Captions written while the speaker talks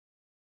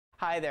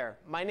Hi there,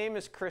 my name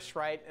is Chris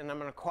Wright and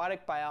I'm an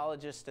aquatic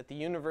biologist at the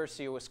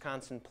University of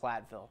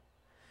Wisconsin-Platteville.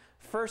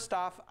 First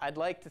off, I'd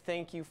like to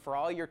thank you for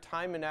all your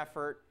time and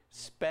effort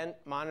spent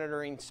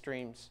monitoring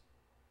streams.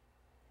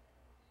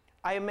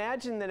 I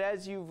imagine that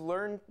as you've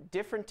learned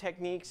different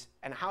techniques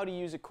and how to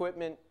use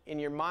equipment in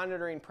your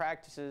monitoring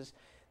practices,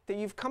 that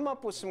you've come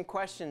up with some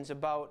questions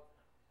about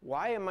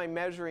why am I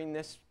measuring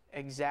this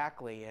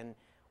exactly and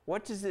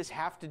what does this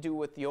have to do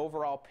with the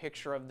overall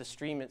picture of the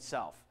stream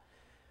itself?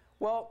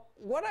 Well,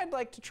 what I'd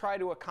like to try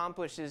to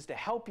accomplish is to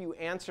help you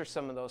answer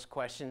some of those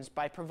questions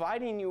by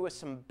providing you with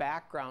some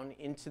background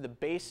into the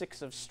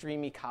basics of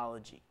stream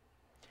ecology.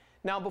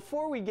 Now,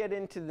 before we get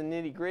into the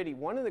nitty-gritty,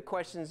 one of the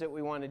questions that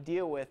we want to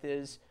deal with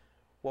is,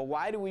 well,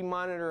 why do we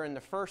monitor in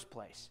the first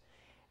place?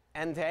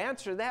 And to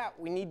answer that,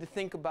 we need to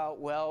think about,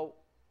 well,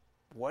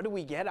 what do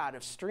we get out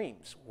of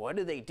streams? What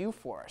do they do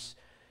for us?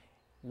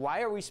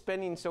 Why are we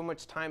spending so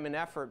much time and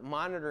effort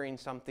monitoring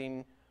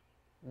something?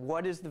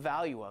 What is the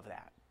value of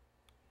that?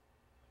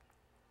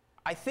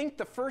 I think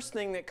the first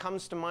thing that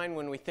comes to mind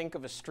when we think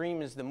of a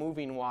stream is the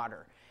moving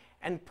water.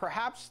 And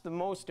perhaps the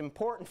most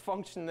important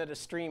function that a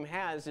stream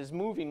has is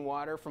moving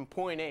water from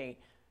point A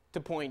to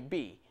point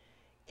B.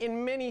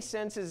 In many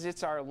senses,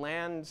 it's our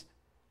land's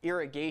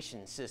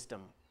irrigation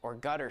system or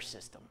gutter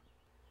system.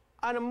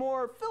 On a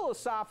more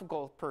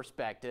philosophical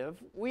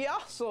perspective, we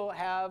also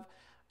have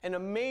an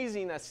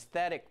amazing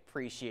aesthetic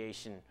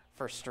appreciation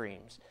for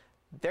streams.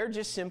 They're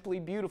just simply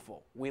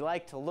beautiful. We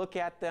like to look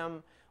at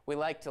them, we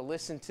like to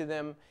listen to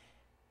them.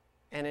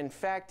 And in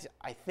fact,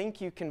 I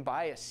think you can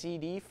buy a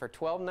CD for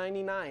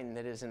 $12.99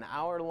 that is an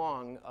hour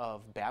long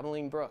of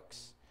babbling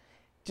brooks.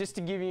 Just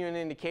to give you an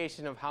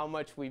indication of how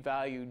much we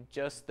value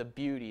just the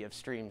beauty of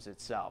streams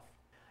itself.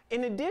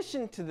 In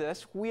addition to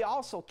this, we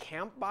also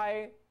camp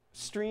by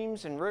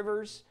streams and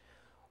rivers.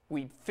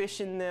 We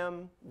fish in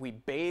them, we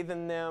bathe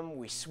in them,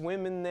 we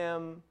swim in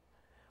them,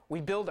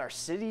 we build our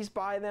cities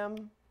by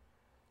them.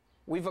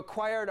 We've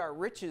acquired our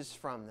riches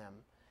from them.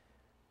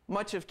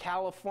 Much of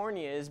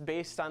California is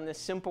based on this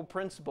simple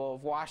principle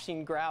of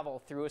washing gravel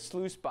through a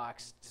sluice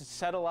box to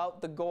settle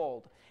out the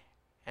gold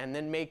and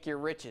then make your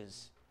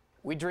riches.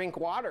 We drink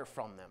water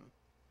from them.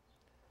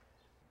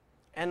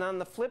 And on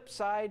the flip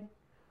side,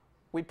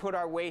 we put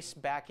our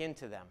waste back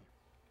into them.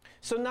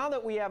 So now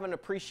that we have an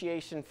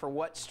appreciation for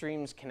what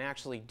streams can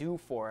actually do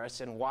for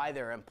us and why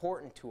they're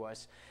important to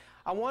us,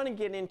 I want to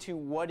get into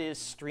what is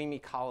stream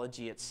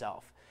ecology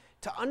itself.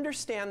 To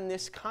understand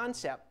this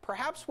concept,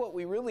 perhaps what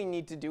we really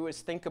need to do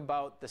is think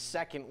about the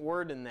second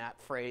word in that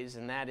phrase,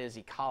 and that is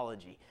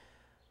ecology.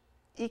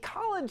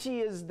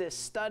 Ecology is this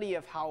study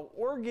of how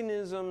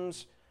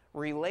organisms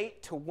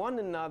relate to one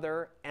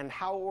another and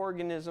how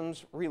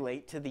organisms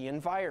relate to the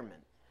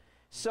environment.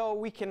 So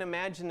we can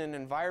imagine an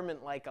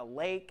environment like a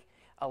lake.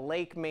 A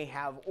lake may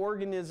have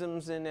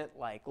organisms in it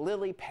like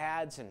lily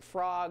pads and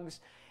frogs.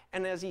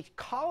 And as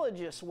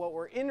ecologists, what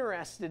we're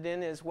interested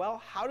in is,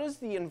 well, how does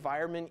the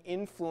environment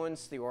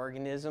influence the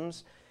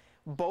organisms,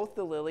 both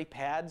the lily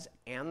pads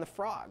and the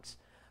frogs?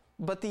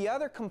 But the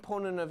other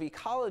component of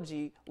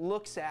ecology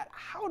looks at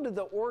how do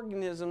the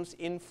organisms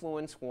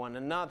influence one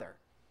another.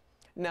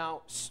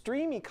 Now,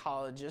 stream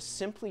ecologists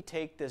simply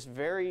take this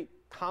very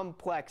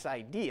complex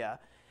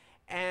idea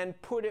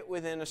and put it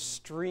within a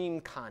stream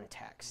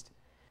context.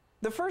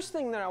 The first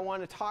thing that I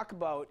want to talk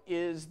about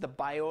is the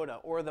biota,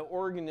 or the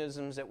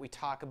organisms that we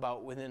talk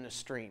about within a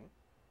stream.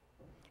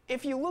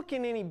 If you look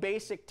in any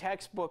basic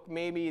textbook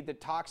maybe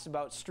that talks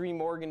about stream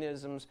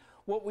organisms,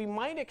 what we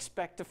might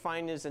expect to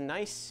find is a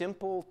nice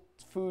simple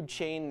food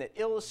chain that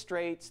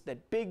illustrates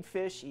that big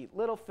fish eat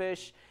little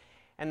fish,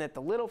 and that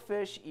the little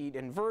fish eat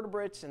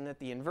invertebrates, and that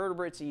the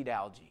invertebrates eat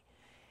algae.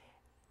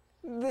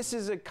 This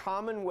is a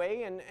common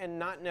way and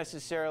not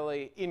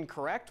necessarily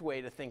incorrect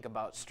way to think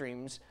about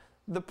streams.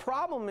 The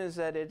problem is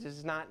that it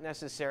is not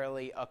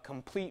necessarily a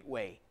complete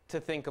way to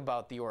think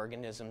about the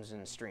organisms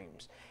in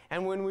streams.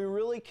 And when we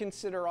really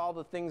consider all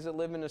the things that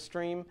live in a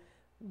stream,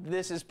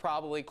 this is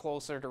probably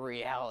closer to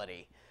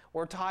reality.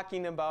 We're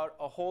talking about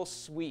a whole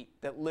suite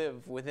that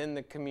live within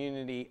the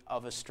community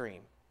of a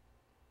stream.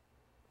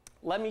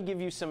 Let me give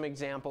you some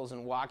examples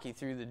and walk you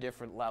through the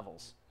different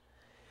levels.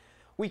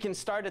 We can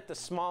start at the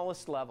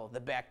smallest level, the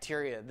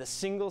bacteria, the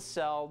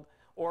single-celled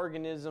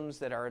organisms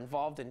that are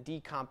involved in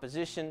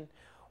decomposition.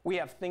 We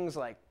have things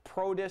like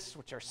protists,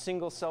 which are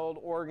single-celled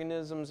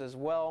organisms as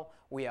well.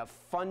 We have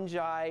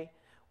fungi.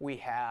 We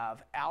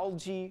have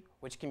algae,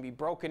 which can be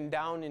broken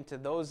down into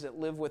those that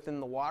live within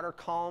the water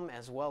column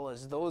as well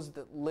as those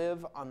that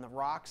live on the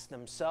rocks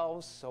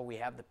themselves. So we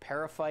have the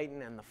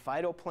periphyton and the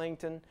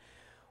phytoplankton.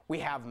 We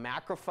have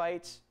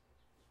macrophytes,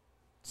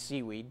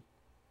 seaweed,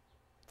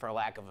 for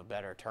lack of a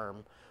better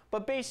term.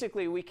 But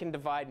basically, we can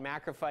divide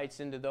macrophytes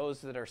into those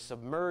that are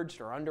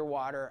submerged or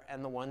underwater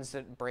and the ones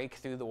that break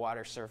through the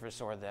water surface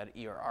or that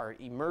are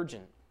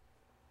emergent.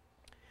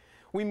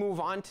 We move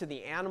on to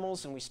the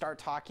animals and we start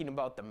talking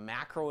about the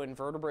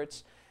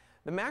macroinvertebrates.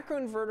 The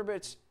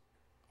macroinvertebrates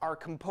are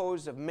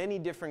composed of many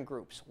different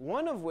groups,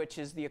 one of which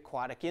is the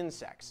aquatic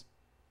insects,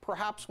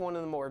 perhaps one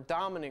of the more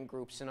dominant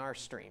groups in our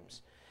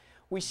streams.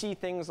 We see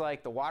things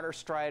like the water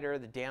strider,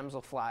 the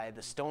damselfly,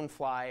 the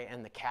stonefly,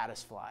 and the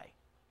caddisfly.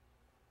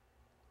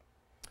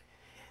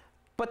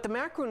 But the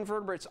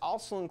macroinvertebrates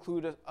also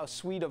include a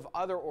suite of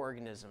other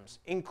organisms,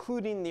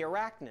 including the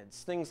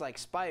arachnids, things like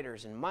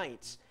spiders and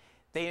mites.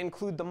 They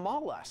include the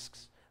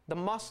mollusks, the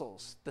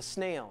mussels, the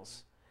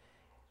snails.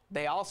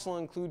 They also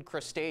include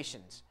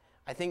crustaceans.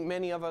 I think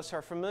many of us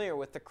are familiar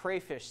with the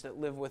crayfish that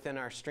live within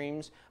our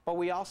streams, but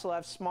we also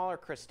have smaller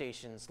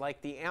crustaceans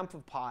like the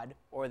amphipod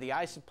or the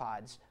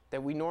isopods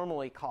that we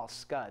normally call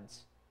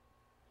scuds.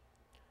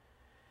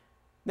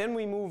 Then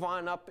we move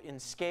on up in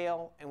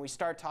scale and we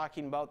start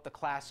talking about the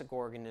classic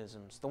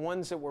organisms, the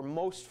ones that we're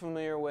most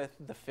familiar with,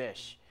 the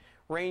fish,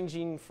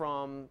 ranging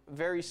from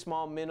very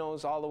small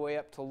minnows all the way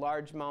up to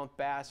largemouth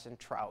bass and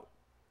trout.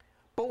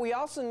 But we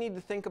also need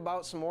to think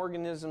about some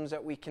organisms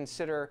that we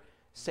consider,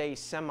 say,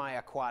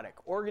 semi-aquatic,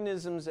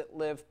 organisms that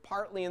live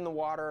partly in the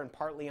water and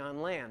partly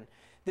on land.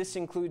 This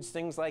includes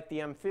things like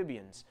the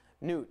amphibians,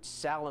 newts,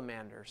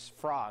 salamanders,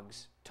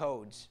 frogs,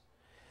 toads.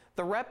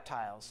 The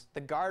reptiles,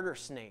 the garter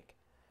snake,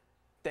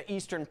 the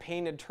eastern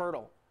painted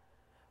turtle,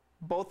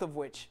 both of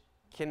which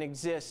can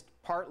exist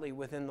partly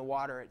within the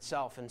water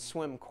itself and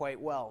swim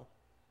quite well.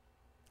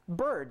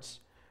 Birds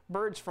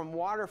from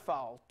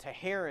waterfowl to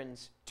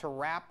herons to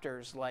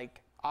raptors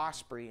like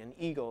osprey and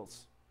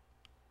eagles.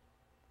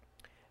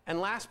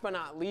 And last but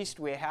not least,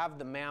 we have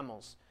the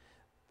mammals,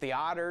 the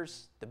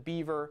otters, the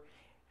beaver,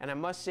 and I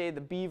must say the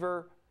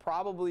beaver,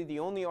 probably the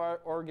only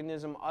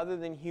organism other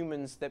than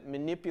humans that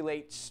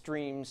manipulates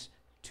streams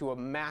to a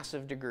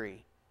massive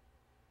degree.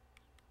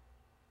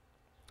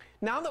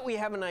 Now that we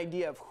have an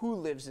idea of who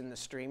lives in the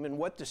stream and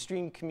what the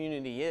stream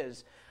community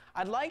is,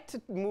 I'd like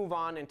to move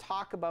on and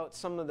talk about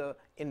some of the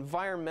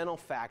environmental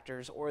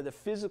factors or the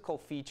physical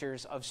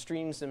features of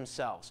streams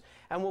themselves.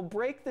 And we'll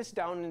break this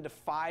down into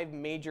 5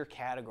 major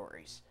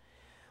categories.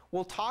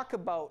 We'll talk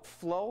about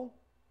flow,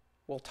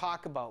 we'll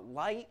talk about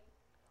light,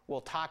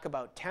 we'll talk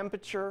about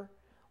temperature,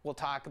 we'll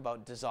talk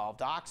about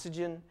dissolved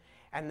oxygen,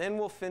 and then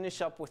we'll finish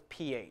up with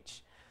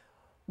pH.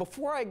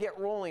 Before I get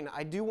rolling,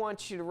 I do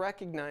want you to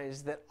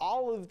recognize that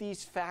all of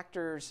these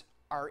factors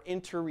are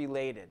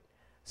interrelated.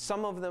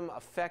 Some of them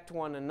affect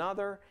one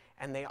another,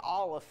 and they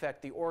all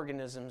affect the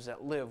organisms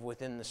that live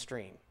within the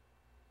stream.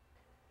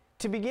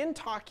 To begin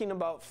talking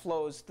about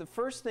flows, the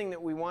first thing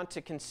that we want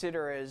to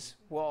consider is,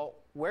 well,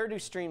 where do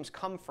streams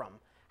come from?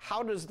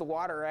 How does the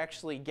water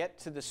actually get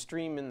to the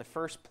stream in the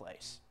first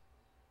place?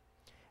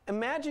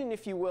 Imagine,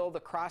 if you will, the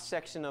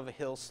cross-section of a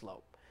hill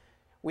slope.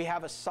 We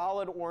have a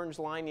solid orange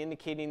line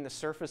indicating the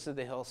surface of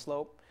the hill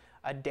slope,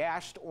 a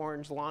dashed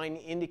orange line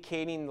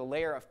indicating the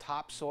layer of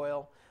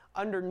topsoil,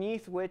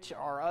 underneath which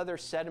are other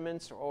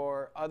sediments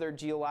or other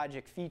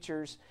geologic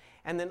features,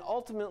 and then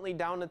ultimately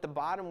down at the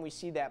bottom we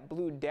see that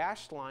blue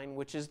dashed line,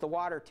 which is the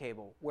water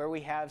table, where we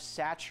have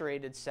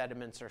saturated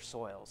sediments or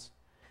soils.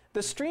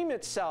 The stream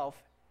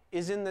itself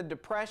is in the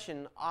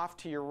depression off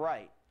to your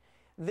right.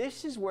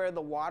 This is where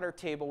the water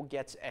table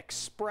gets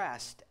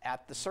expressed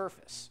at the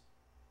surface.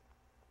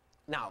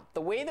 Now,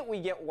 the way that we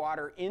get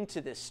water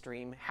into this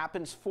stream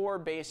happens 4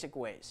 basic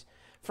ways.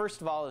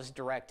 First of all is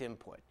direct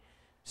input.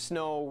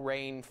 Snow,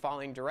 rain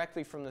falling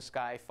directly from the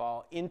sky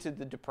fall into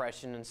the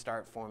depression and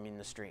start forming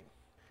the stream.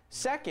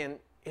 Second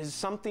is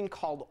something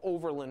called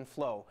overland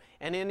flow.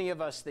 And any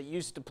of us that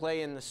used to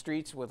play in the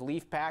streets with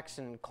leaf packs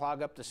and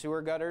clog up the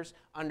sewer gutters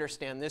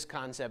understand this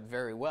concept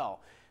very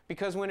well.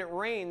 Because when it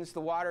rains,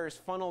 the water is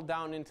funneled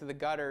down into the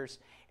gutters,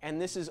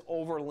 and this is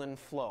overland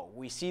flow.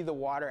 We see the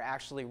water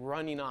actually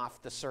running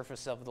off the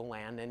surface of the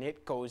land, and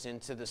it goes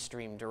into the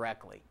stream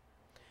directly.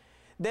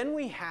 Then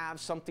we have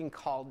something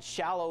called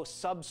shallow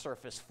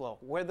subsurface flow,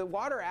 where the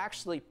water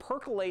actually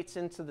percolates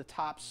into the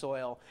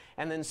topsoil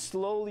and then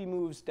slowly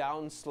moves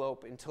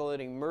downslope until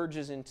it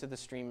emerges into the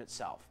stream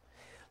itself.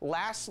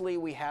 Lastly,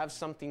 we have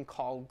something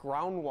called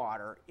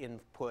groundwater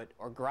input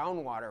or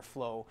groundwater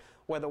flow,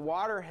 where the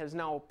water has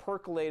now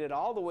percolated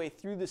all the way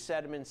through the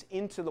sediments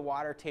into the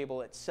water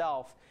table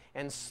itself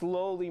and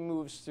slowly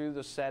moves through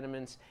the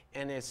sediments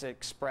and is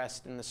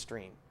expressed in the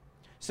stream.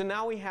 So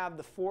now we have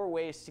the 4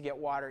 ways to get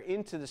water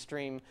into the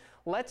stream.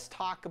 Let's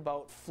talk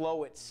about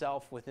flow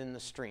itself within the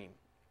stream.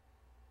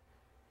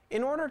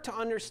 In order to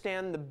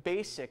understand the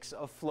basics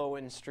of flow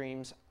in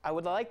streams, I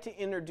would like to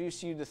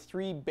introduce you to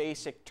 3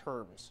 basic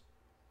terms.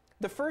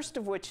 The first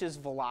of which is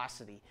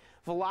velocity.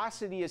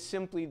 Velocity is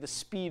simply the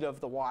speed of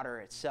the water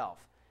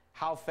itself.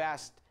 How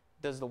fast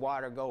does the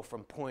water go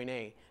from point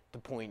A to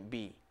point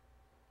B?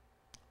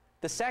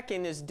 The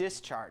second is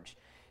discharge.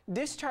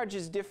 Discharge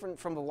is different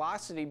from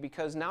velocity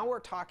because now we're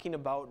talking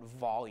about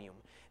volume,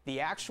 the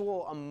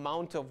actual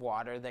amount of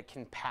water that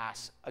can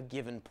pass a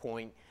given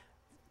point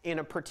in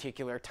a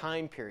particular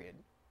time period.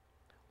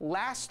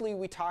 Lastly,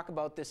 we talk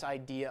about this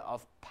idea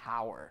of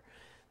power.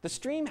 The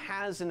stream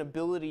has an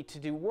ability to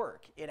do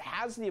work. It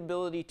has the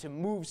ability to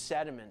move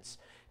sediments,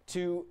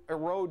 to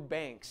erode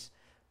banks.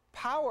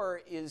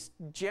 Power is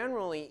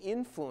generally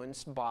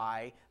influenced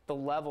by the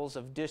levels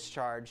of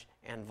discharge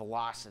and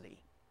velocity.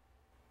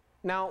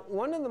 Now,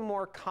 one of the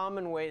more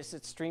common ways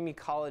that stream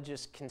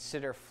ecologists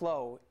consider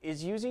flow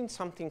is using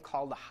something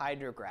called a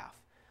hydrograph.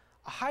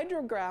 A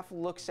hydrograph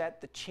looks at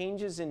the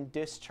changes in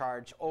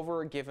discharge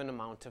over a given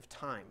amount of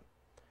time.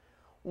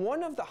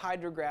 One of the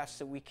hydrographs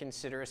that we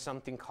consider is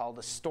something called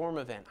a storm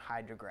event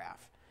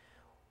hydrograph.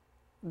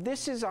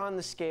 This is on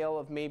the scale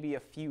of maybe a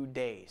few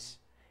days.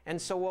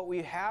 And so what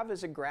we have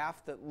is a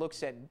graph that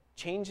looks at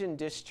change in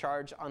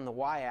discharge on the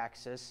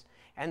y-axis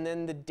and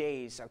then the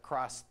days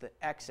across the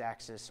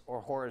x-axis or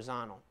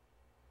horizontal.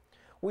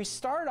 We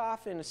start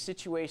off in a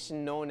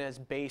situation known as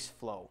base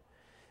flow.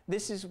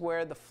 This is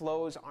where the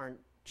flows aren't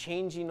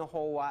changing a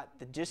whole lot,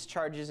 the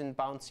discharge isn't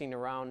bouncing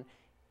around,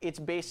 it's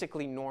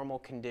basically normal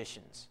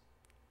conditions.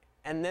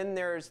 And then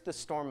there's the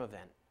storm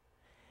event.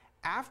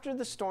 After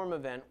the storm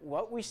event,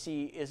 what we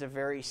see is a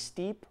very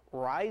steep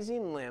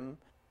rising limb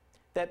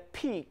that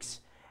peaks,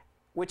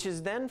 which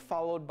is then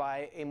followed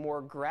by a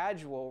more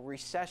gradual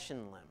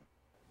recession limb.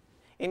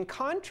 In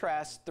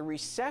contrast, the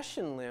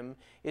recession limb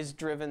is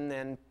driven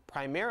then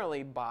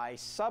primarily by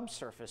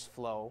subsurface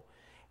flow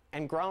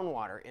and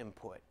groundwater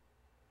input.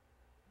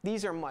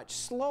 These are much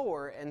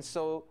slower, and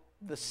so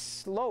the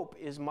slope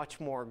is much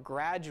more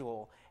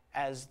gradual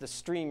as the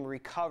stream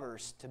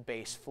recovers to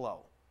base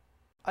flow.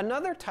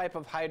 Another type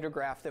of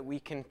hydrograph that we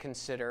can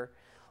consider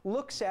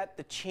looks at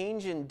the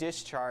change in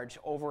discharge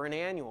over an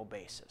annual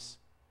basis.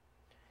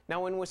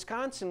 Now in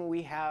Wisconsin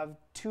we have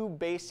two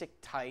basic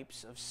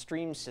types of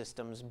stream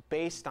systems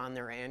based on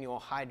their annual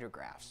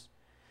hydrographs.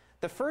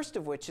 The first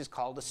of which is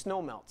called a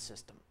snowmelt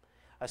system.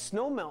 A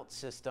snowmelt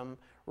system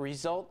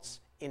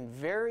results in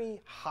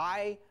very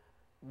high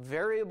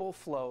variable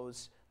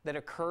flows that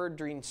occur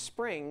during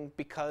spring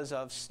because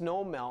of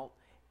snowmelt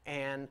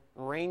and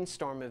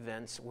rainstorm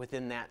events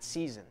within that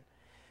season.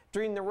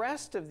 During the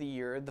rest of the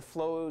year, the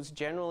flows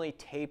generally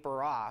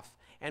taper off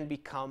and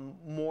become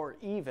more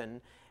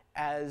even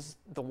as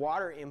the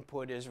water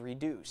input is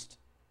reduced.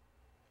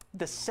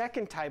 The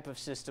second type of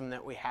system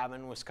that we have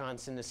in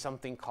Wisconsin is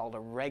something called a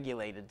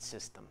regulated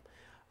system.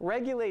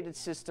 Regulated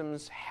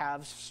systems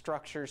have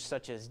structures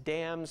such as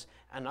dams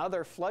and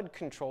other flood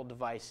control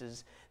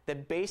devices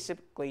that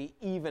basically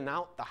even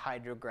out the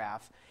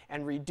hydrograph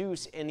and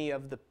reduce any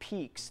of the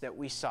peaks that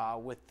we saw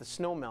with the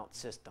snowmelt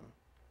system.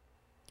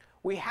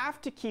 We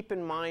have to keep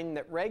in mind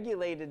that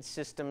regulated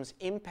systems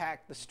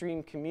impact the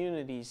stream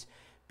communities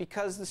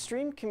because the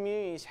stream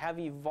communities have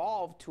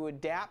evolved to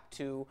adapt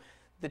to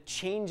the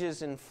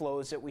changes in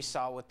flows that we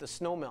saw with the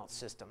snowmelt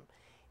system.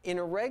 In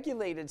a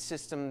regulated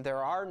system,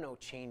 there are no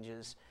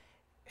changes,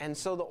 and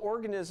so the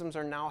organisms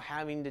are now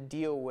having to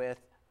deal with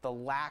the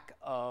lack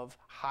of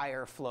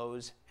higher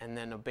flows and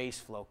then a base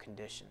flow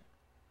condition.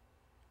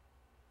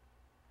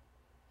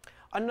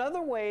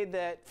 Another way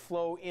that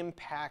flow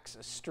impacts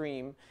a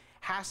stream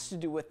has to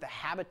do with the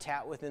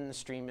habitat within the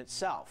stream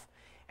itself.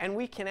 And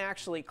we can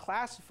actually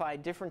classify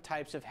different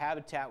types of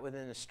habitat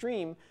within a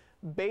stream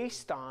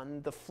based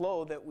on the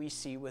flow that we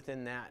see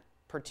within that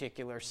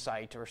particular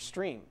site or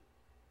stream.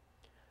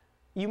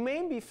 You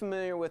may be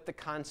familiar with the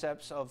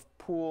concepts of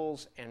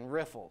pools and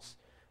riffles.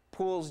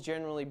 Pools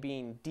generally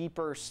being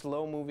deeper,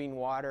 slow-moving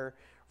water,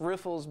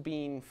 riffles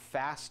being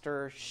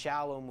faster,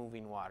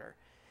 shallow-moving water.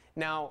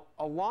 Now,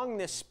 along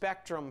this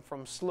spectrum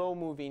from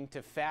slow-moving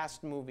to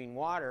fast-moving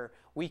water,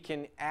 we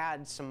can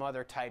add some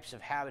other types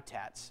of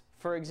habitats.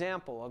 For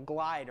example, a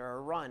glide or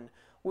a run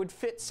would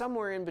fit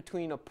somewhere in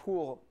between a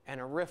pool and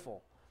a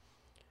riffle.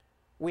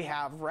 We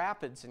have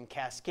rapids and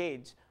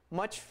cascades,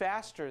 much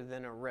faster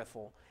than a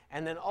riffle,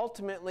 and then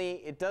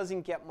ultimately it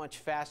doesn't get much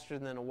faster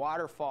than a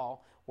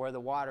waterfall where the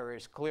water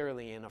is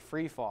clearly in a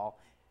free fall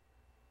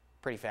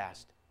pretty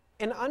fast.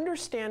 An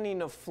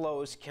understanding of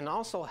flows can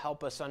also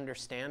help us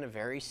understand a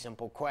very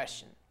simple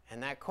question,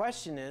 and that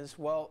question is,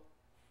 well,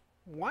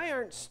 why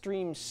aren't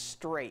streams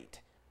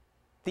straight?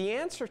 The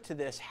answer to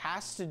this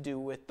has to do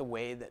with the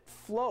way that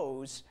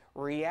flows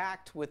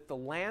react with the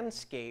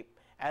landscape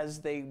as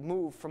they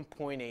move from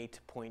point A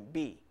to point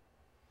B.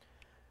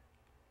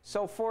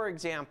 So for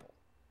example,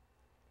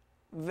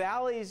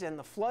 valleys and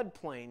the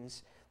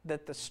floodplains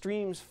that the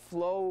streams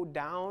flow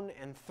down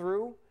and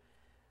through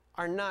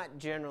are not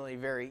generally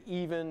very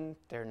even,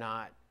 they're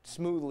not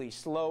smoothly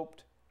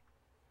sloped,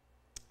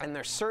 and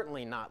they're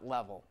certainly not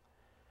level.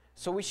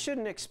 So we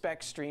shouldn't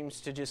expect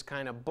streams to just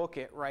kind of book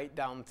it right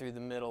down through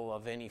the middle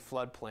of any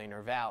floodplain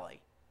or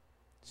valley.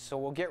 So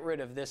we'll get rid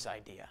of this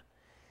idea.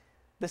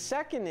 The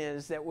second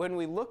is that when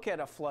we look at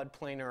a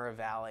floodplain or a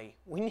valley,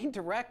 we need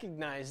to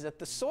recognize that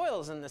the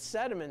soils and the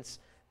sediments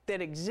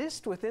that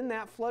exist within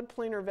that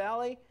floodplain or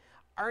valley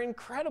are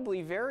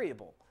incredibly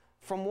variable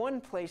from one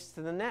place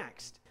to the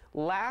next.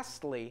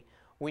 Lastly,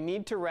 we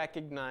need to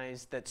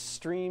recognize that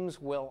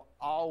streams will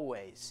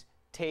always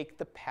take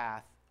the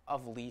path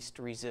of least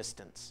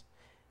resistance.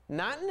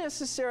 Not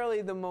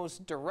necessarily the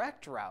most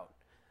direct route,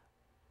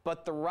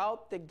 but the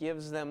route that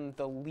gives them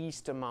the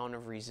least amount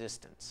of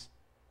resistance.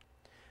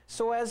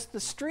 So as the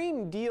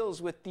stream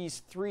deals with these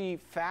three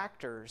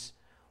factors,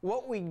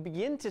 what we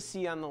begin to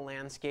see on the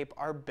landscape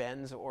are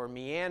bends or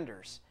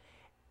meanders.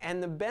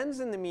 And the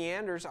bends and the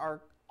meanders are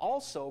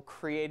also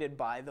created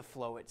by the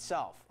flow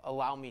itself.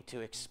 Allow me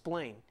to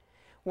explain.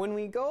 When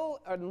we go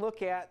and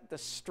look at the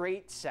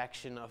straight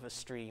section of a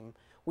stream,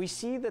 we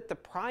see that the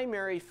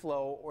primary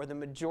flow, or the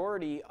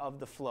majority of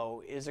the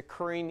flow, is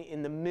occurring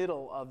in the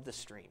middle of the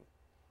stream.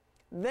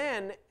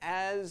 Then,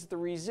 as the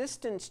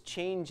resistance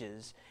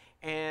changes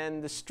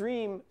and the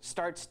stream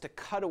starts to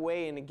cut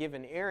away in a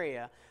given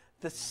area,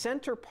 the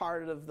center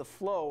part of the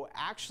flow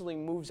actually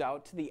moves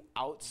out to the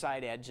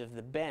outside edge of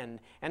the bend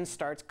and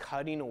starts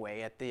cutting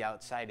away at the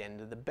outside end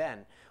of the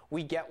bend.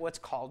 We get what's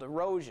called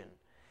erosion.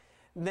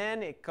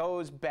 Then it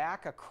goes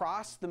back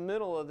across the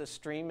middle of the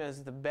stream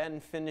as the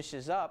bend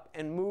finishes up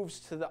and moves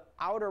to the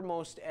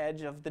outermost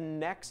edge of the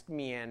next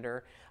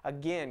meander,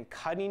 again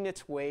cutting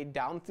its way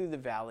down through the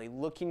valley,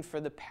 looking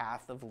for the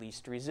path of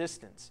least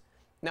resistance.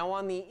 Now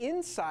on the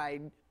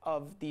inside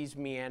of these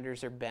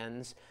meanders or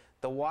bends,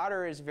 the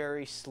water is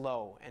very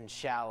slow and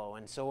shallow,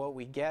 and so what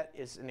we get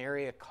is an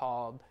area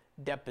called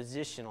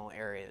depositional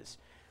areas.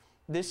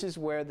 This is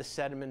where the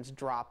sediments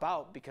drop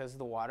out because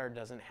the water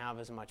doesn't have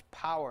as much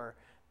power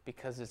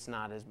because it's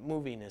not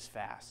moving as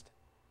fast.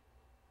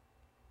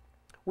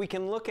 We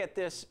can look at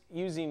this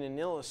using an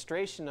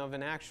illustration of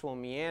an actual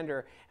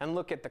meander and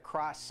look at the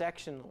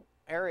cross-sectional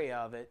area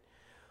of it.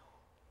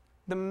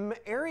 The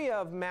area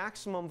of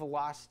maximum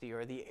velocity,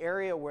 or the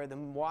area where the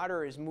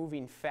water is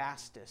moving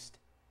fastest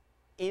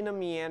in a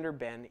meander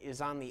bend,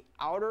 is on the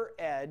outer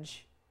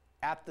edge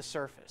at the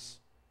surface.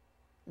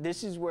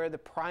 This is where the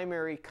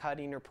primary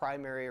cutting or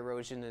primary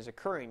erosion is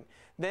occurring.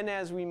 Then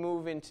as we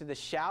move into the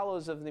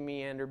shallows of the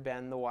meander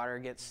bend, the water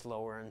gets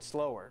slower and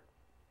slower.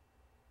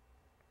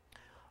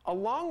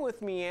 Along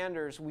with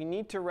meanders, we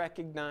need to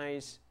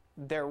recognize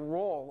their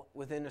role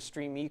within a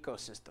stream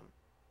ecosystem.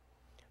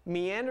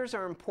 Meanders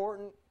are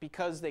important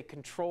because they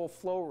control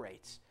flow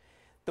rates.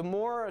 The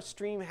more a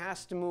stream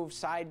has to move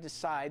side to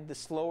side, the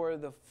slower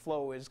the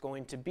flow is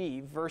going to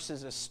be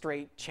versus a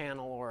straight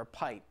channel or a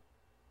pipe.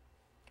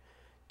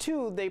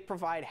 Two, they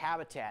provide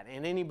habitat,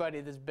 and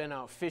anybody that's been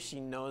out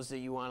fishing knows that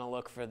you want to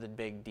look for the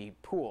big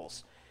deep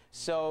pools.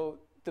 So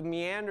the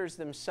meanders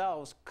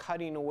themselves,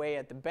 cutting away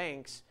at the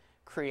banks,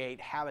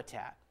 create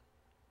habitat.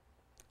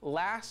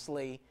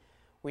 Lastly,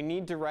 we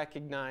need to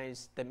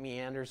recognize that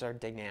meanders are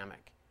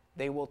dynamic.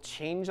 They will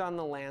change on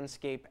the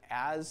landscape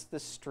as the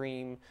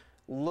stream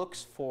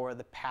looks for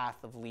the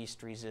path of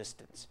least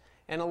resistance.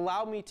 And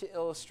allow me to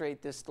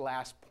illustrate this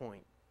last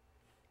point.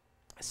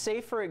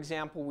 Say, for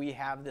example, we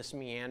have this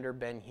meander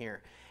bend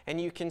here, and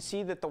you can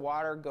see that the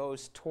water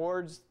goes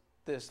towards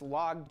this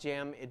log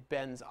jam, it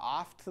bends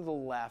off to the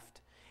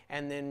left,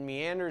 and then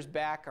meanders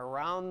back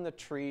around the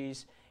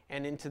trees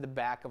and into the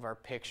back of our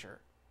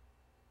picture.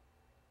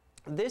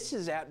 This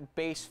is at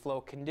base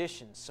flow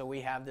conditions, so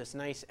we have this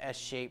nice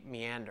S-shaped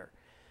meander.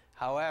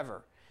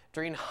 However,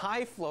 during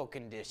high flow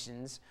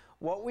conditions,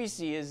 what we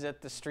see is that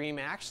the stream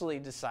actually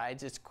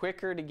decides it's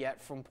quicker to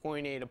get from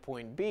point A to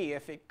point B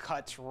if it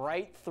cuts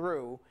right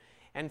through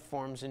and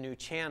forms a new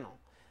channel.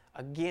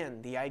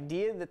 Again, the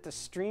idea that the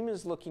stream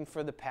is looking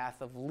for the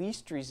path of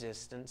least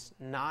resistance,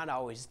 not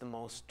always the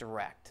most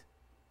direct.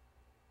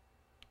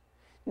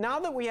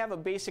 Now that we have a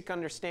basic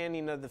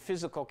understanding of the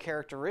physical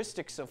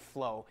characteristics of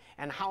flow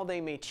and how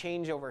they may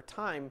change over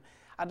time,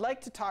 I'd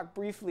like to talk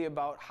briefly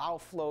about how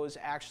flows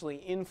actually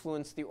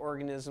influence the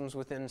organisms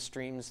within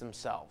streams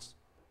themselves.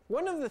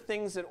 One of the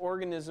things that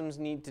organisms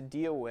need to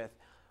deal with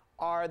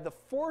are the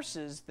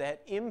forces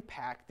that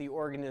impact the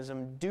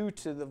organism due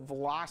to the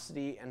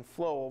velocity and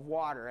flow of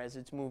water as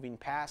it's moving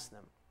past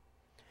them.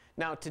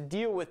 Now, to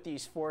deal with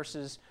these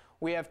forces,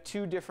 we have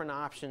two different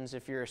options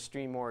if you're a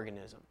stream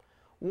organism.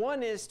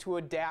 One is to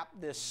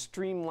adapt this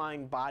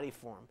streamlined body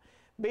form.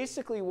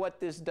 Basically what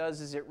this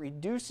does is it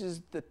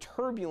reduces the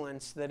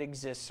turbulence that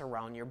exists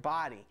around your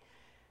body,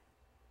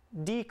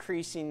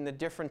 decreasing the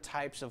different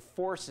types of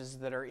forces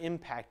that are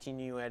impacting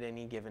you at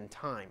any given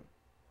time.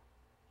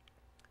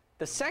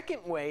 The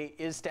second way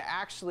is to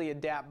actually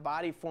adapt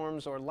body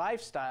forms or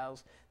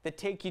lifestyles that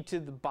take you to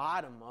the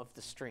bottom of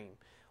the stream,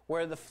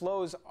 where the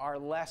flows are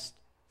less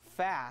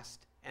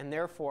fast and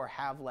therefore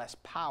have less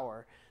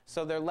power,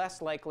 so they're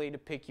less likely to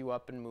pick you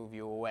up and move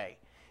you away.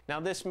 Now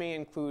this may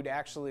include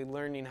actually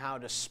learning how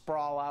to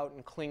sprawl out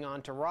and cling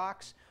onto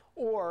rocks,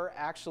 or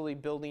actually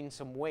building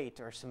some weight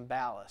or some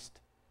ballast.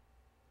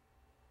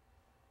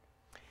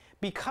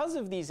 Because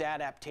of these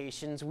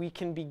adaptations, we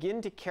can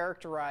begin to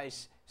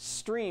characterize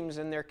streams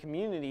and their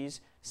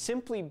communities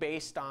simply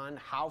based on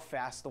how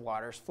fast the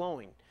water is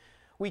flowing.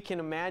 We can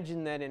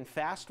imagine that in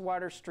fast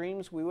water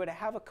streams we would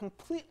have a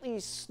completely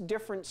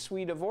different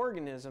suite of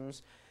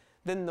organisms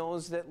than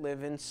those that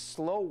live in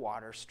slow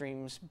water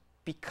streams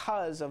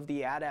because of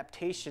the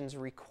adaptations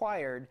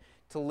required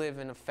to live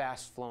in a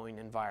fast-flowing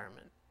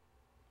environment.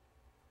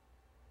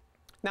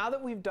 Now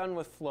that we've done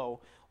with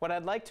flow, what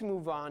I'd like to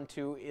move on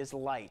to is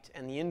light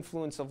and the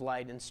influence of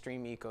light in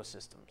stream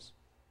ecosystems.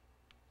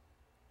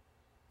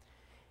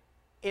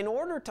 In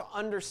order to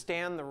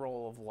understand the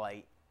role of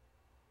light,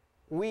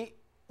 we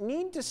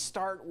need to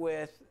start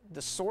with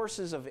the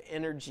sources of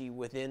energy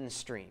within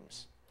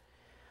streams.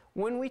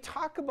 When we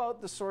talk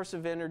about the source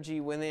of energy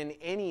within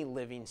any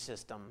living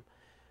system,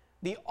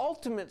 the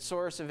ultimate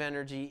source of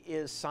energy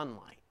is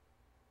sunlight.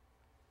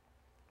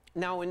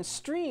 Now in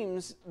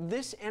streams,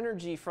 this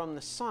energy from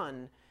the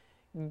sun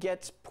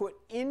gets put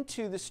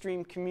into the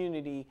stream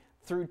community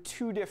through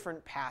two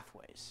different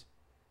pathways.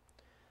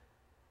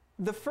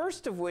 The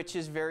first of which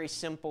is very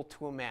simple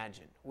to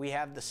imagine. We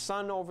have the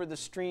sun over the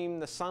stream,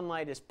 the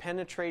sunlight is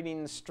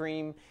penetrating the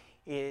stream,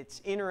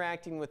 it's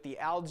interacting with the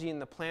algae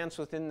and the plants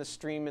within the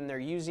stream, and they're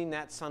using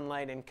that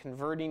sunlight and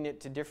converting it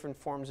to different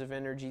forms of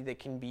energy that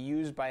can be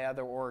used by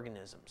other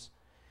organisms.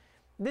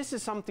 This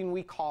is something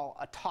we call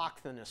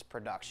autochthonous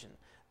production,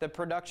 the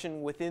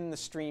production within the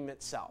stream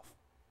itself.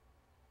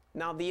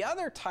 Now the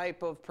other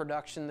type of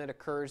production that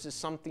occurs is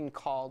something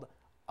called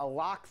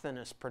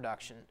allochthonous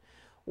production,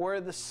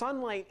 where the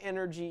sunlight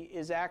energy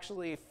is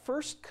actually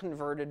first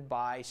converted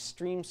by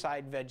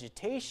streamside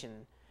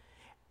vegetation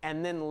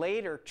and then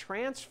later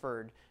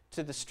transferred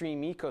to the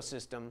stream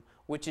ecosystem,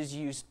 which is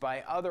used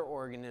by other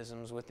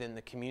organisms within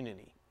the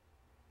community.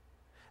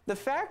 The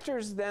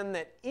factors then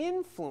that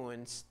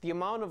influence the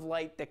amount of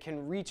light that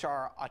can reach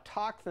our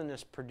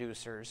autochthonous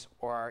producers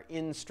or our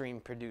in-stream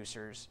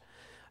producers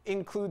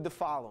include the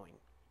following.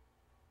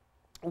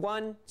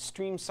 One,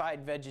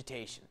 streamside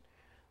vegetation.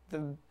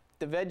 The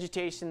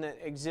vegetation that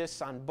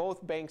exists on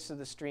both banks of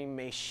the stream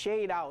may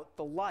shade out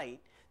the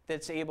light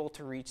that's able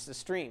to reach the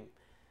stream.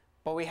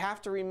 But we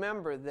have to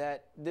remember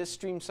that this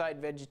streamside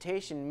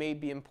vegetation may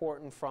be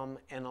important from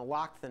an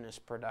allochthonous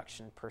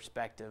production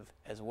perspective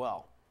as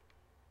well.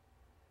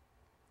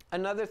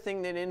 Another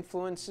thing that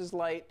influences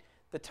light,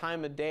 the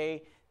time of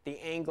day, the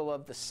angle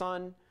of the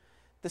sun,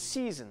 the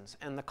seasons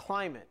and the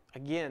climate.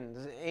 Again,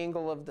 the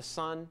angle of the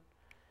sun.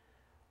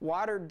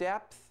 Water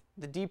depth,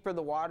 the deeper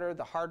the water,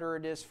 the harder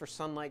it is for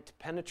sunlight to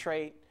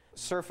penetrate.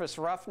 Surface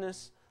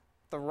roughness,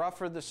 the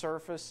rougher the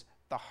surface,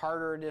 the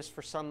harder it is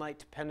for sunlight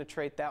to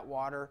penetrate that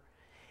water.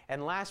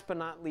 And last but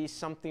not least,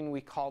 something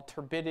we call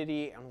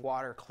turbidity and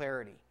water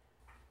clarity.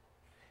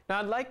 Now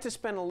I'd like to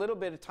spend a little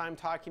bit of time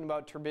talking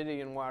about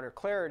turbidity and water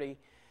clarity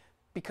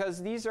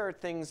because these are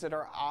things that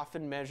are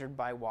often measured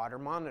by water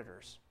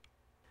monitors.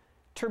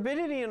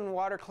 Turbidity and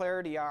water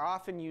clarity are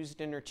often used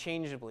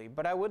interchangeably,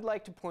 but I would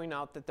like to point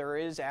out that there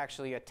is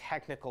actually a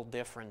technical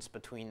difference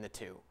between the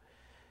two.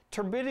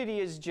 Turbidity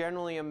is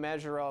generally a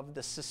measure of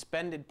the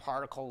suspended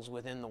particles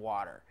within the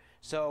water.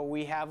 So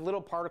we have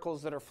little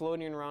particles that are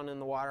floating around in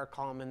the water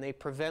column and they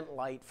prevent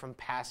light from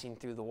passing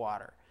through the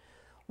water.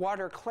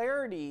 Water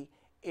clarity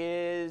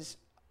is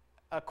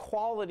a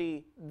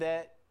quality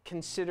that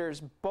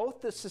considers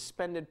both the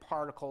suspended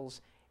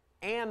particles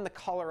and the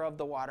color of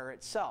the water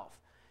itself.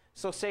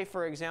 So say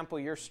for example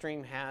your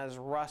stream has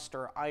rust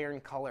or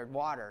iron colored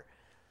water.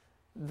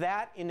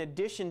 That in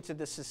addition to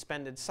the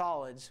suspended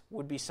solids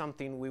would be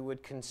something we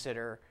would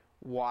consider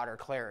water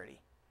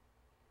clarity.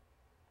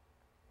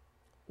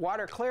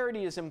 Water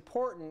clarity is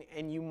important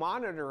and you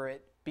monitor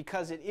it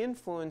because it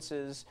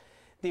influences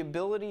the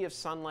ability of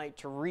sunlight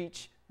to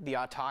reach the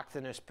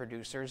autochthonous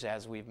producers,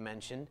 as we've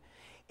mentioned.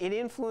 It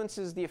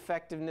influences the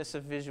effectiveness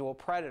of visual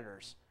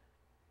predators.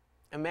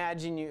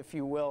 Imagine, if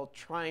you will,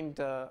 trying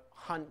to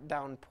hunt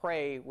down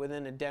prey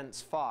within a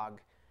dense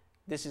fog.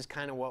 This is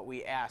kind of what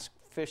we ask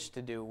fish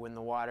to do when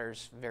the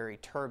water's very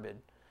turbid.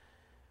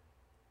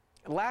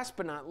 Last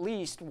but not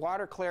least,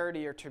 water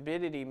clarity or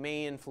turbidity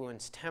may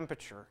influence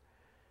temperature.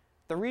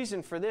 The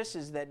reason for this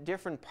is that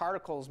different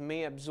particles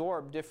may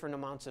absorb different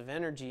amounts of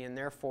energy and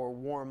therefore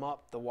warm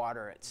up the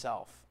water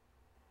itself.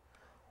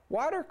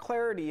 Water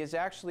clarity is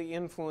actually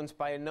influenced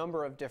by a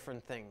number of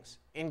different things,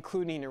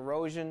 including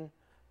erosion,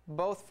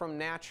 both from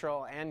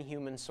natural and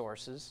human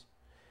sources,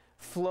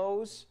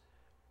 flows.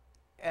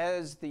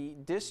 As the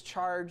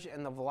discharge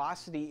and the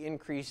velocity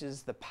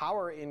increases, the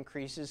power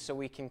increases so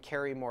we can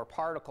carry more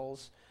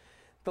particles.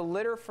 The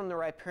litter from the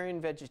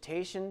riparian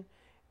vegetation,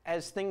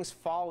 as things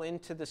fall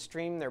into the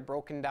stream, they're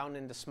broken down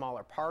into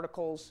smaller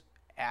particles,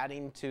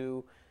 adding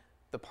to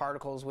the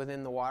particles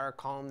within the water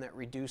column that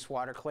reduce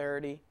water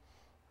clarity.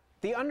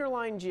 The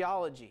underlying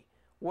geology,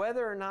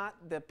 whether or not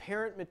the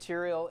parent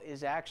material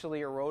is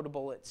actually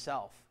erodible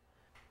itself.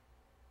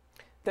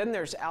 Then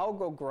there's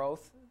algal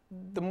growth.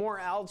 The more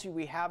algae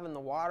we have in the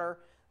water,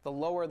 the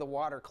lower the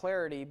water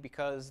clarity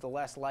because the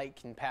less light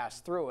can pass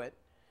through it.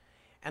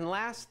 And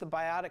last, the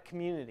biotic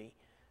community.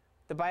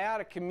 The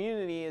biotic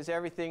community is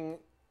everything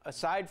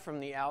aside from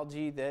the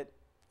algae that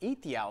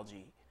eat the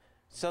algae.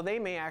 So they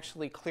may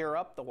actually clear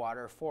up the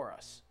water for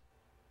us.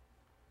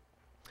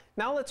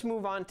 Now let's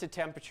move on to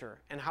temperature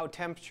and how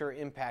temperature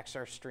impacts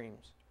our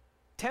streams.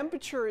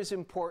 Temperature is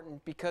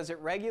important because it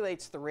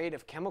regulates the rate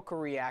of chemical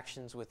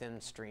reactions within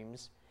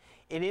streams.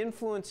 It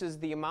influences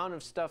the amount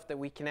of stuff that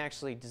we can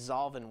actually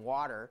dissolve in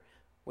water,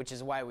 which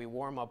is why we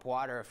warm up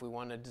water if we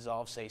want to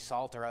dissolve, say,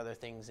 salt or other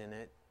things in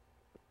it.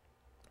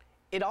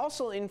 It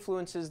also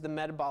influences the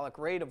metabolic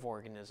rate of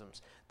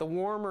organisms. The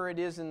warmer it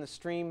is in the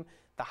stream,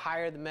 the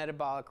higher the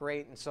metabolic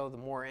rate, and so the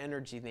more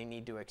energy they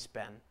need to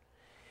expend.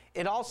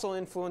 It also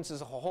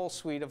influences a whole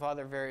suite of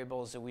other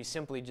variables that we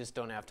simply just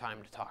don't have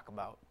time to talk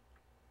about.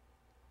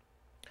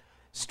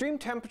 Stream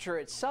temperature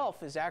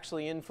itself is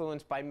actually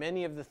influenced by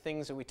many of the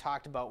things that we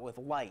talked about with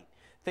light.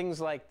 Things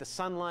like the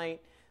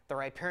sunlight, the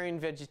riparian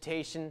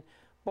vegetation,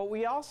 but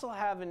we also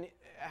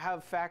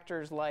have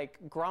factors like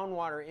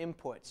groundwater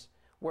inputs,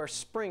 where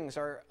springs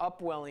are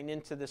upwelling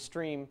into the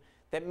stream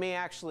that may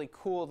actually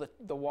cool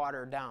the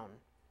water down.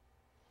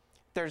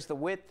 There's the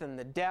width and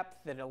the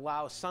depth that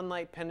allow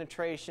sunlight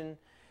penetration.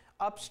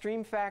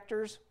 Upstream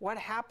factors, what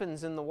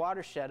happens in the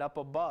watershed up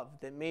above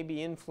that may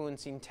be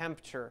influencing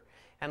temperature.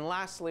 And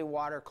lastly,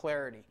 water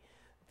clarity.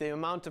 The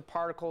amount of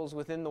particles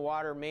within the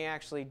water may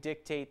actually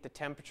dictate the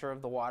temperature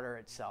of the water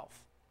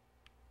itself.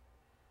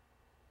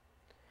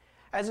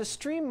 As a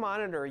stream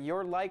monitor,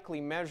 you're likely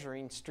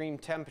measuring stream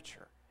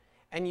temperature,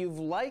 and you've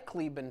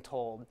likely been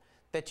told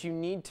that you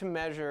need to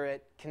measure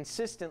it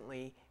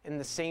consistently in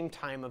the same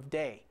time of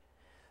day.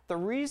 The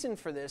reason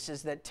for this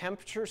is that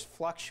temperatures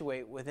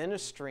fluctuate within a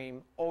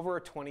stream over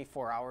a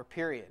 24-hour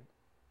period.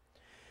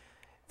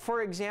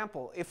 For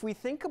example, if we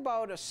think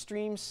about a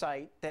stream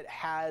site that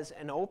has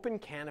an open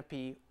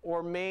canopy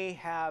or may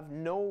have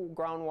no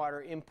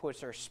groundwater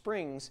inputs or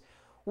springs,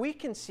 we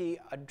can see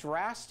a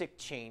drastic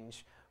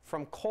change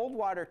from cold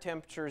water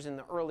temperatures in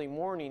the early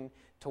morning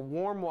to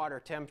warm water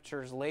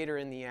temperatures later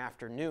in the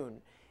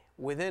afternoon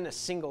within a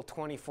single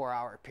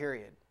 24-hour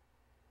period.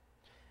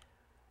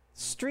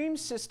 Stream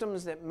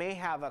systems that may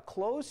have a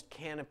closed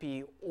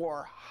canopy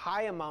or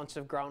high amounts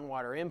of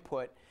groundwater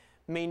input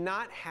may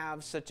not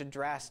have such a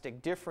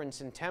drastic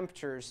difference in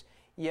temperatures,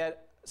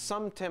 yet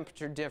some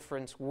temperature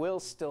difference will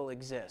still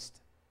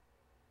exist.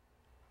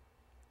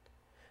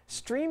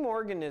 Stream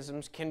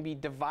organisms can be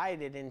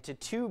divided into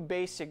two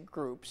basic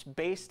groups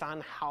based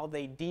on how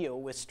they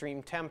deal with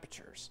stream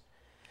temperatures.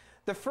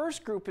 The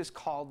first group is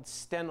called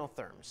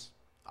stenotherms,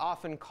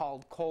 often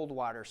called cold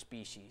water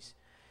species.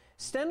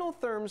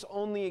 Stenotherms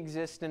only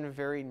exist in a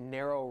very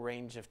narrow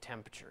range of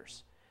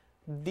temperatures.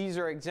 These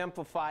are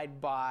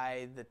exemplified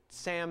by the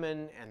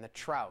salmon and the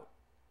trout.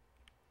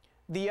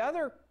 The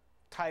other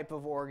type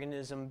of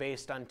organism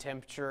based on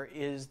temperature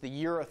is the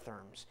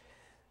eurotherms,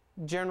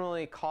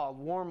 generally called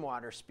warm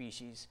water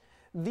species.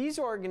 These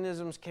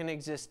organisms can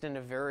exist in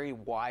a very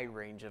wide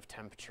range of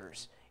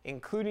temperatures,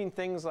 including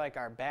things like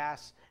our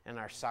bass and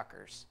our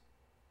suckers.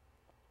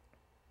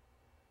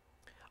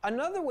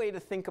 Another way to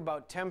think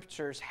about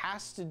temperatures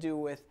has to do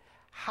with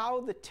how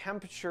the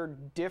temperature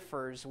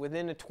differs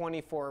within a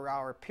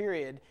 24-hour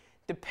period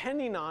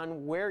depending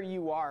on where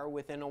you are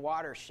within a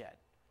watershed.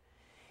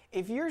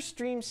 If your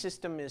stream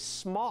system is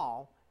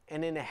small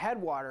and in a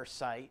headwater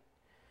site,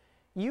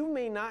 you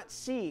may not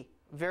see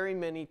very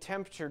many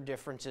temperature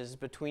differences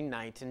between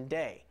night and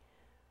day.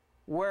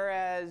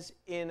 Whereas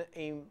in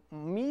a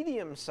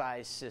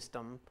medium-sized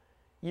system,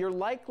 you're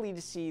likely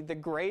to see the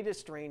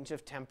greatest range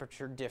of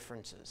temperature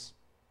differences.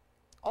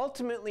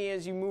 Ultimately,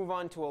 as you move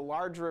on to a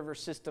large river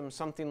system,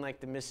 something like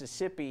the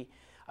Mississippi,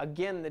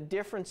 again, the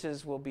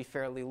differences will be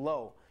fairly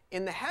low.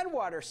 In the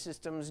headwater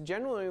systems,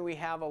 generally we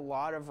have a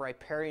lot of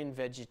riparian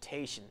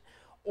vegetation,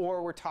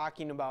 or we're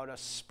talking about a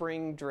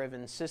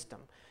spring-driven system.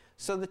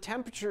 So the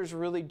temperatures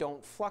really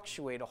don't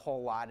fluctuate a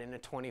whole lot in a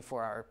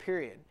 24-hour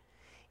period.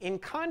 In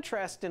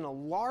contrast, in a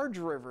large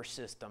river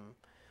system,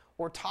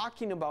 we're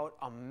talking about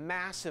a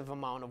massive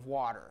amount of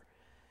water.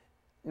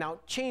 Now,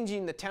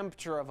 changing the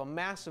temperature of a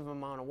massive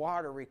amount of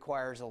water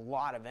requires a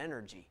lot of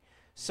energy.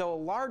 So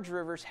large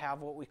rivers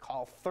have what we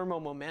call thermal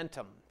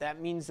momentum.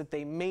 That means that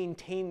they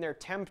maintain their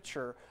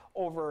temperature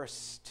over a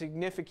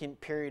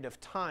significant period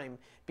of time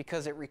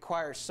because it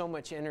requires so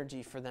much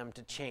energy for them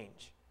to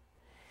change.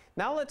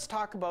 Now let's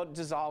talk about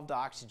dissolved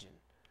oxygen.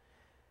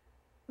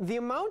 The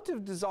amount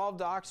of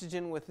dissolved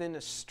oxygen within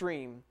a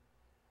stream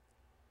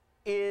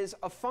is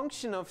a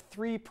function of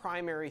three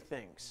primary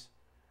things.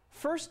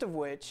 First of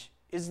which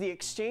is the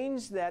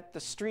exchange that the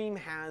stream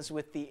has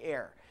with the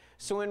air.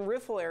 So in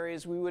riffle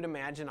areas, we would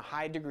imagine a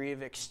high degree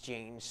of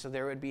exchange, so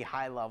there would be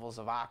high levels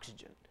of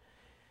oxygen.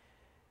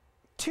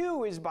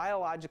 Two is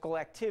biological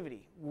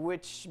activity,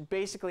 which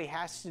basically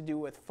has to do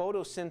with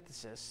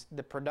photosynthesis,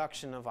 the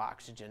production of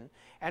oxygen,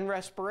 and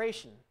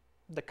respiration,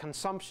 the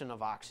consumption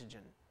of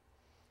oxygen.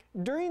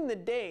 During the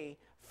day,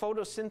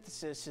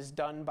 photosynthesis is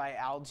done by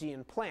algae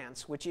and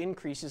plants, which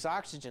increases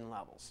oxygen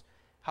levels.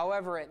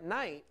 However, at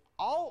night,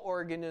 all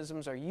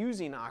organisms are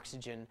using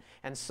oxygen,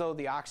 and so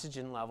the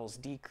oxygen levels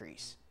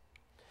decrease.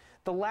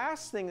 The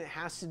last thing that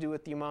has to do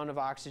with the amount of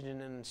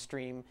oxygen in the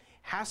stream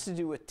has to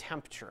do with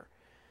temperature.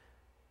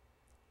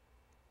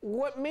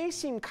 What may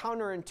seem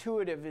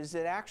counterintuitive is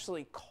that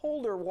actually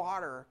colder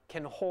water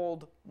can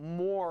hold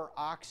more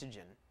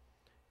oxygen.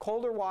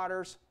 Colder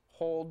waters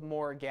hold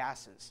more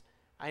gases.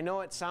 I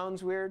know it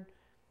sounds weird,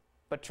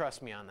 but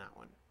trust me on that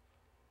one.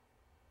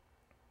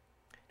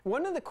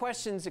 One of the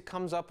questions that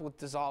comes up with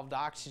dissolved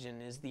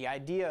oxygen is the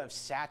idea of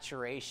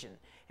saturation.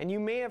 And you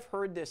may have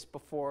heard this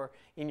before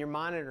in your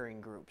monitoring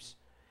groups.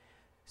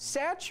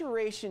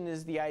 Saturation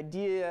is the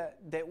idea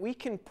that we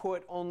can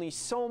put only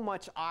so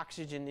much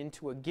oxygen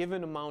into a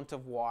given amount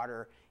of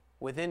water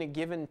within a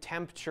given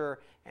temperature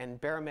and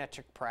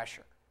barometric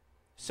pressure.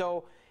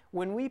 So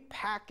when we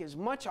pack as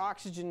much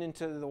oxygen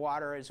into the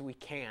water as we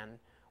can,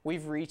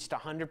 we've reached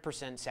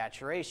 100%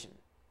 saturation.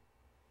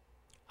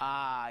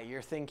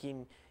 You're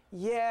thinking,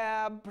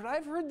 yeah, but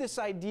I've heard this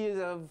idea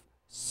of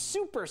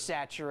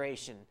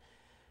supersaturation.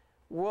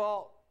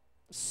 Well,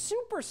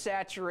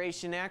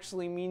 supersaturation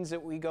actually means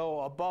that we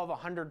go above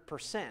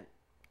 100%.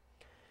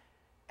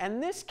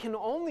 And this can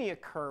only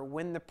occur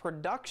when the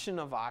production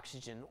of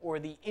oxygen, or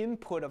the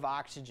input of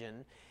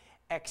oxygen,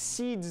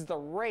 exceeds the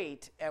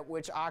rate at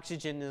which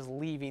oxygen is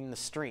leaving the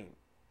stream.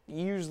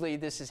 Usually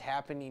this is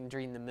happening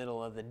during the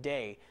middle of the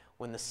day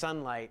when the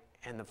sunlight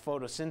and the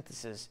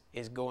photosynthesis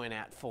is going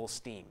at full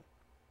steam.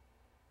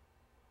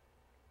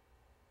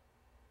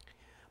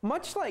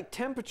 Much like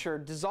temperature,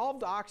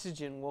 dissolved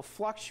oxygen will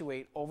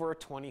fluctuate over a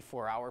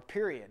 24-hour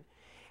period.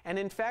 And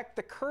in fact,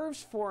 the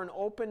curves for an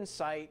open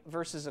site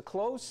versus a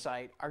closed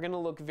site are going to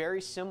look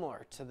very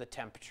similar to the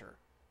temperature.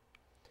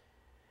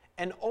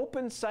 An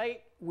open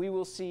site, we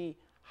will see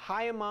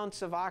high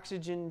amounts of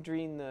oxygen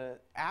during the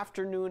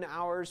afternoon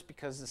hours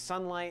because the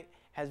sunlight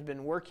has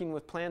been working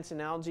with plants and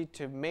algae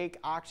to make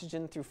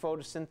oxygen through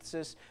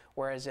photosynthesis,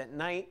 whereas at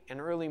night and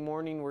early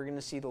morning we're going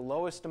to see the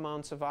lowest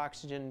amounts of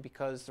oxygen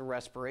because the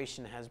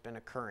respiration has been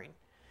occurring.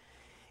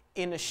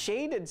 In a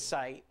shaded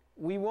site,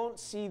 we won't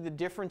see the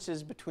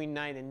differences between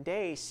night and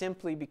day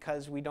simply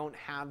because we don't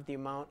have the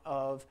amount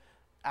of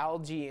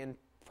algae and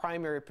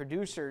primary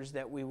producers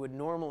that we would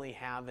normally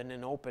have in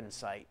an open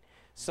site.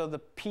 So the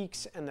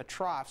peaks and the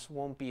troughs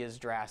won't be as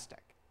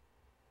drastic.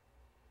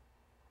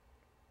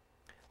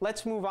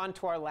 Let's move on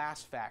to our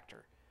last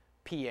factor,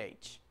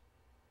 pH.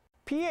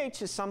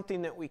 pH is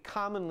something that we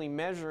commonly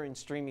measure in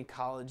stream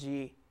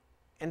ecology,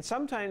 and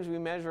sometimes we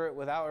measure it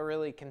without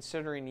really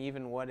considering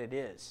even what it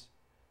is.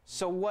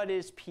 So what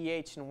is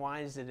pH and why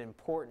is it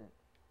important?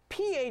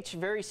 pH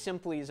very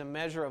simply is a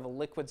measure of a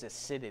liquid's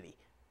acidity.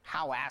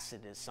 How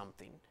acid is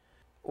something?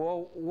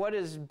 Well, what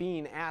does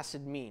being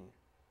acid mean?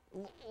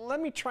 Let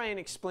me try and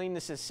explain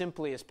this as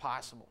simply as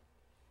possible.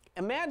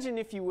 Imagine,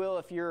 if you will,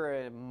 if you're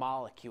a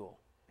molecule,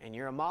 and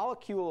you're a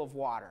molecule of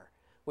water,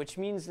 which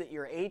means that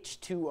you're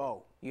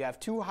H2O. You have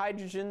 2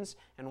 hydrogens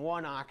and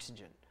 1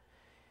 oxygen.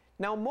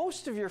 Now,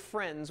 most of your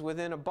friends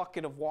within a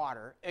bucket of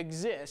water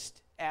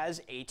exist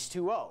as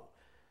H2O.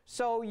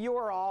 So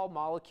you're all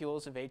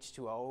molecules of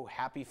H2O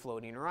happy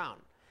floating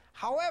around.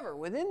 However,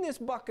 within this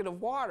bucket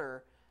of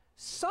water,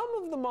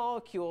 some of the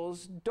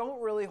molecules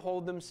don't really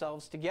hold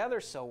themselves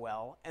together so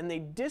well, and they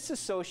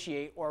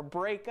disassociate or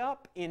break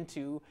up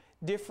into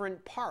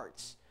different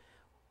parts.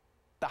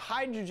 The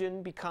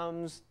hydrogen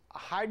becomes a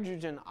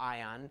hydrogen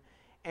ion,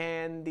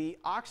 and the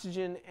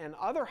oxygen and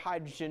other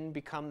hydrogen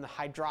become the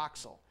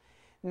hydroxyl.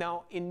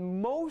 Now,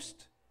 in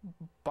most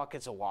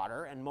buckets of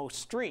water and most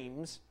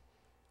streams,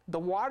 the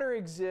water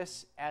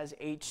exists as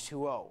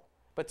H2O,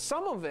 but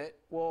some of it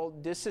will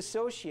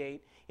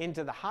disassociate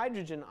into the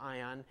hydrogen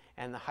ion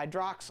and the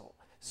hydroxyl.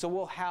 So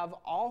we'll have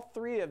all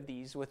 3 of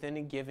these within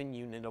a given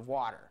unit of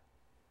water.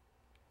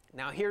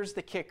 Now here's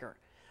the kicker.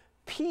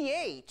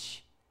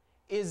 pH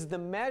is the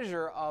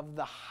measure of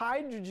the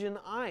hydrogen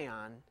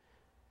ion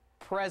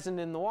present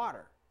in the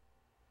water.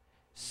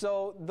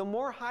 So the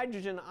more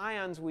hydrogen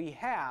ions we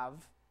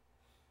have,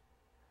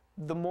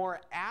 the more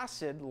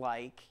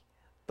acid-like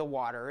the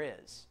water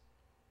is.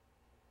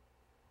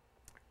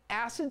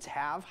 Acids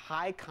have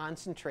high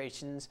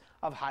concentrations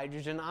of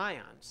hydrogen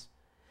ions.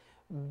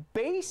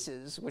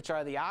 Bases, which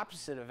are the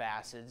opposite of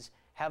acids,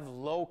 have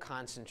low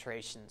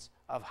concentrations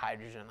of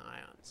hydrogen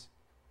ions.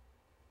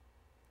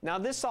 Now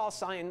this all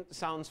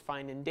sounds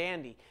fine and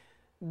dandy.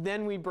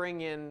 Then we bring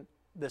in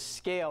the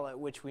scale at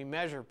which we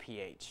measure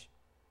pH.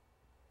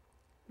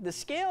 The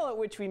scale at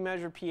which we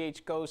measure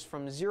pH goes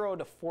from 0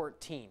 to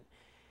 14.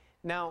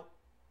 Now,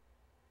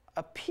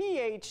 a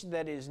pH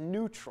that is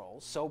neutral,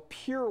 so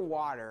pure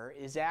water,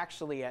 is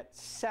actually at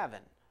 7.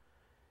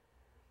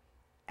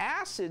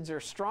 Acids, or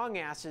strong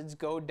acids,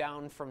 go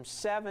down from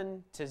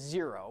 7 to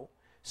 0.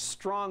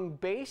 Strong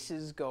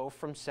bases go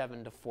from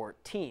 7 to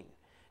 14.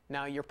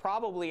 Now you're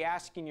probably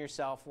asking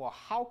yourself, well,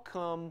 how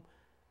come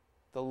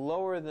the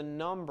lower the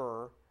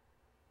number,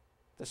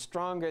 the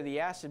stronger the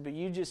acid? But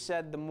you just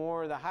said the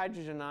more the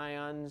hydrogen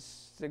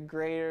ions, the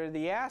greater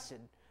the acid.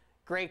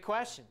 Great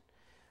question.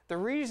 The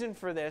reason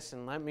for this,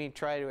 and let me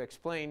try to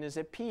explain, is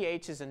that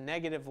pH is a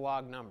negative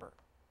log number.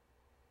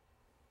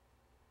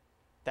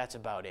 That's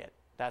about it.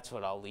 That's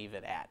what I'll leave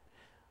it at.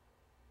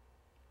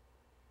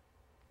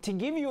 To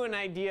give you an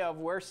idea of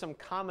where some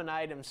common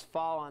items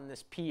fall on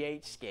this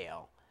pH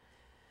scale,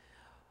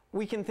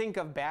 we can think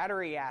of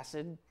battery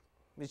acid,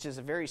 which is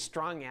a very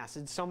strong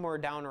acid, somewhere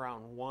down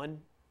around 1.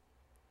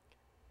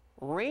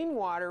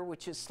 Rainwater,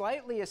 which is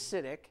slightly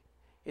acidic,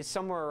 is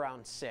somewhere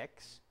around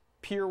 6.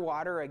 Pure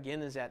water,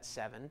 again, is at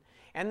 7.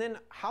 And then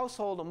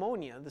household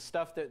ammonia, the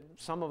stuff that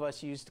some of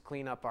us use to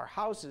clean up our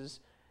houses,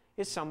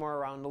 is somewhere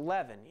around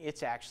 11.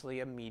 It's actually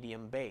a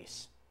medium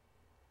base.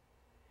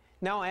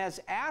 Now, as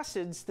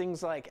acids,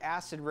 things like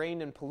acid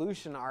rain and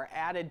pollution, are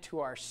added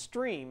to our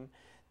stream,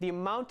 the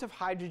amount of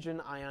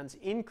hydrogen ions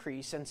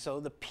increase, and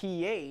so the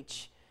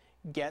pH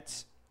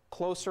gets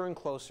closer and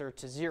closer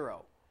to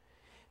zero.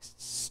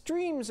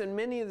 Streams, and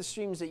many of the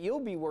streams that you'll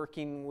be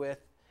working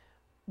with,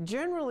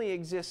 generally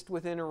exist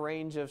within a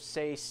range of,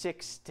 say,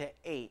 6 to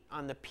 8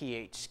 on the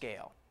pH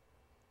scale.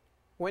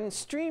 When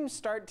streams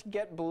start to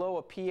get below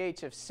a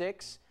pH of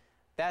 6,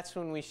 that's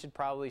when we should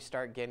probably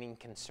start getting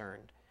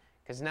concerned,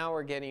 because now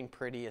we're getting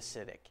pretty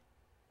acidic.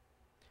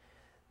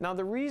 Now,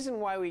 the reason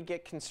why we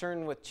get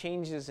concerned with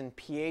changes in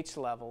pH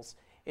levels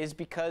is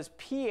because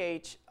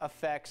pH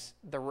affects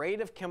the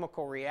rate of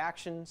chemical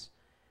reactions,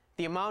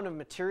 the amount of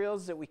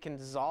materials that we can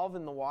dissolve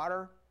in the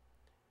water,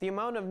 the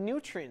amount of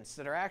nutrients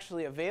that are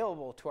actually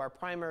available to our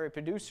primary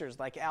producers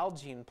like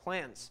algae and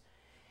plants,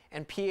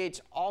 and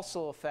pH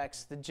also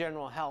affects the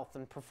general health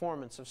and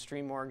performance of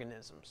stream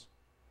organisms.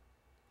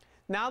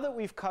 Now that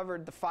we've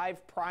covered the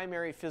 5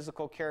 primary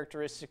physical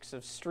characteristics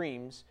of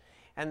streams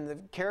and the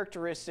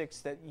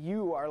characteristics that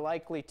you are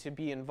likely to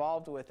be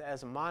involved with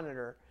as a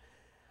monitor,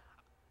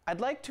 I'd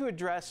like to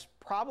address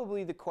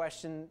probably the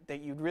question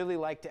that you'd really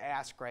like to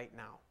ask right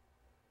now.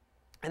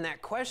 And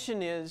that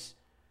question is,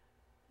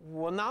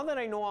 well, now that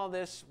I know all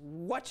this,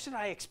 what should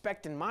I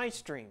expect in my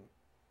stream?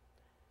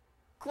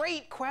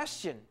 Great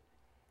question.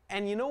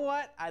 And you know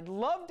what? I'd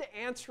love to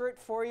answer it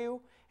for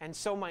you. And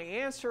so my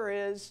answer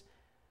is,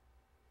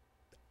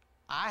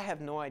 I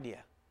have no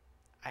idea.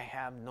 I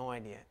have no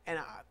idea. And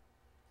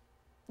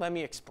let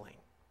me explain.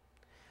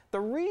 The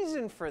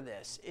reason for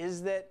this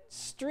is that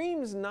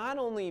streams not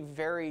only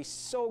vary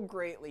so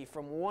greatly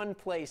from one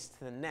place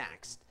to the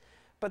next,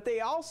 but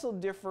they also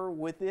differ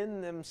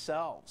within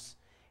themselves.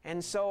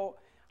 And so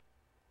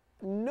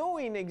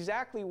knowing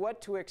exactly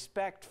what to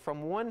expect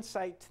from one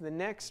site to the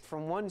next,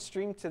 from one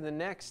stream to the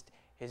next,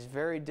 is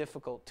very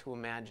difficult to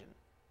imagine.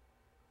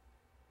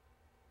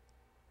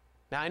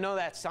 Now, I know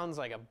that sounds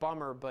like a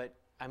bummer, but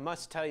I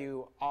must tell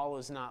you, all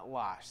is not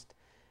lost.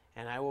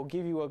 And I will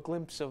give you a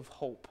glimpse of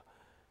hope.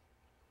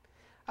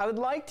 I would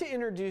like to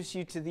introduce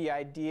you to the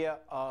idea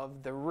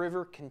of the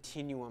river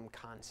continuum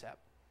concept.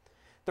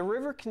 The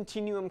river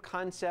continuum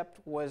concept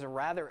was a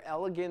rather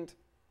elegant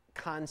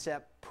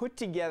concept put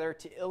together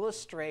to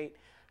illustrate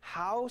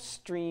how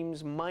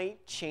streams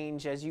might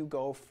change as you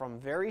go from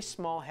very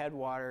small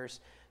headwaters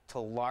to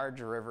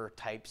large river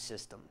type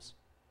systems.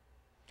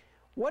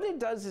 What it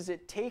does is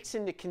it takes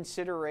into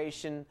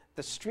consideration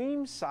the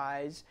stream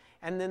size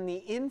and then the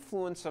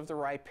influence of the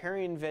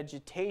riparian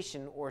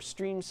vegetation or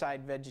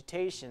streamside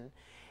vegetation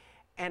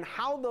and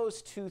how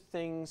those two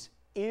things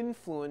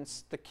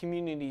influence the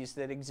communities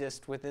that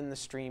exist within the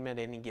stream at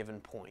any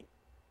given point.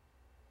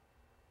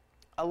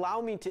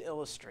 Allow me to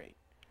illustrate.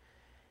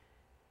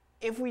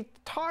 If we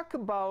talk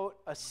about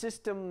a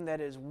system that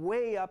is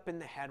way up in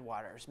the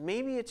headwaters,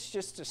 maybe it's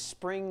just a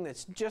spring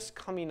that's just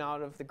coming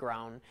out of the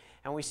ground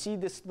and we see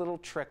this little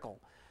trickle.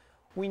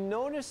 We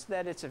notice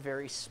that it's a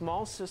very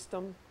small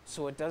system,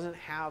 so it doesn't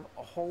have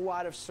a whole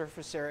lot of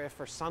surface area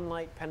for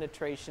sunlight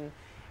penetration,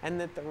 and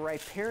that the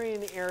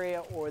riparian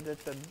area or that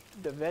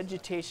the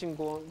vegetation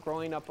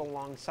growing up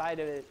alongside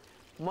of it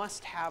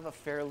must have a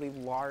fairly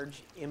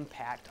large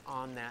impact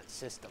on that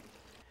system.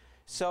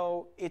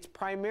 So it's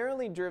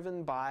primarily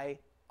driven by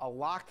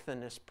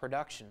allochthonous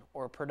production,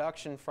 or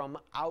production from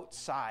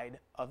outside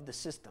of the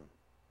system.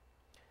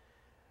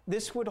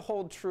 This would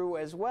hold true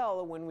as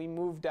well when we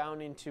move down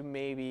into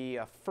maybe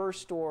a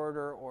first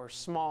order or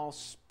small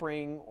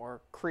spring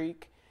or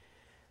creek.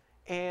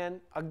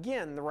 And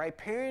again, the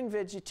riparian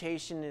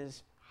vegetation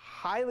is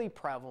highly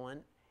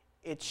prevalent.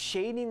 It's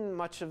shading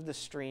much of the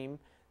stream.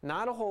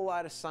 Not a whole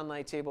lot of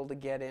sunlight's able to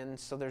get in,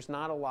 so there's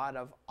not a lot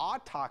of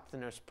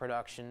autochthonous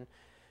production.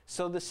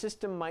 So the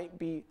system might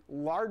be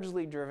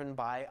largely driven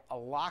by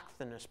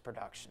allochthonous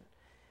production.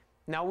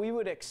 Now we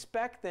would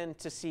expect then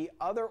to see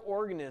other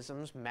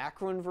organisms,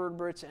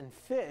 macroinvertebrates and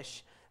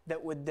fish,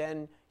 that would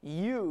then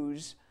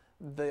use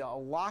the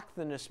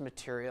allochthonous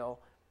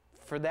material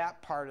for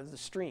that part of the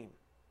stream.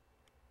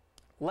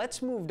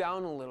 Let's move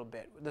down a little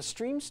bit. The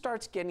stream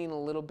starts getting a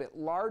little bit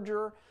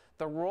larger.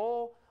 The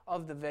role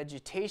of the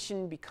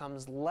vegetation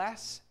becomes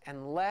less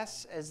and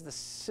less as the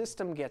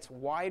system gets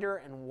wider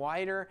and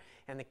wider,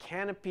 and the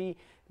canopy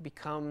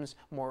becomes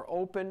more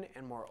open,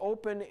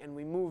 and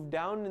we move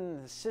down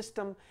in the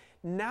system.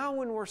 Now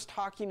when we're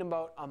talking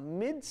about a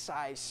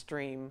mid-sized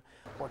stream,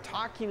 we're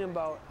talking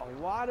about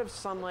a lot of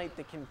sunlight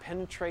that can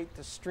penetrate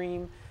the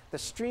stream. The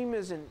stream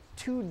isn't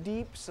too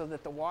deep so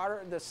that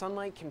the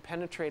sunlight can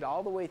penetrate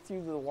all the way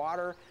through the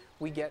water.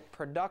 We get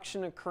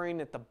production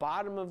occurring at the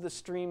bottom of the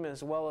stream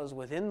as well as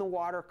within the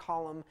water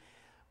column.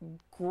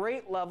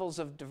 Great levels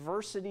of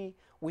diversity.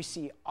 We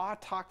see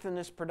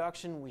autochthonous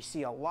production. We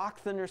see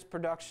allochthonous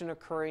production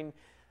occurring.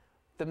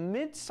 The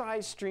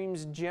mid-sized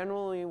streams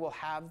generally will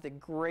have the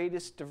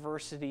greatest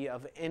diversity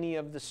of any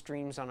of the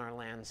streams on our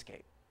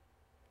landscape.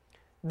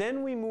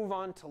 Then we move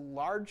on to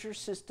larger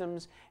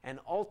systems and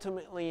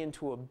ultimately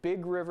into a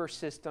big river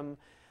system,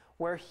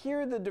 where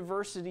here the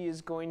diversity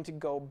is going to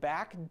go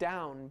back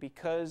down,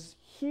 because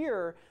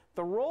here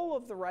the role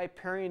of the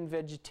riparian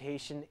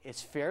vegetation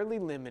is fairly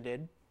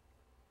limited.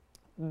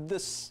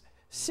 The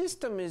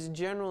System is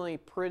generally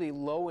pretty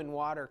low in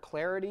water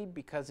clarity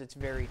because it's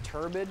very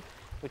turbid,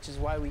 which is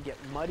why we get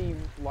muddy,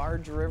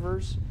 large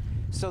rivers.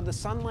 So the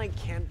sunlight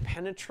can't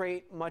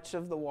penetrate much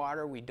of the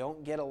water. We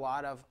don't get a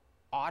lot of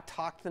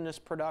autochthonous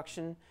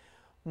production.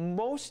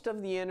 Most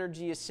of the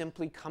energy is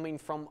simply coming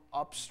from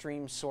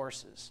upstream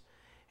sources.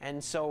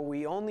 And so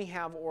we only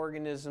have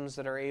organisms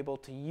that are able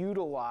to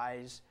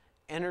utilize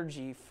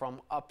energy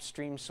from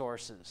upstream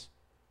sources,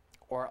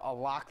 or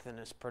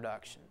allochthonous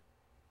production.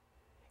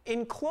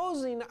 In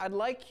closing, I'd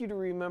like you to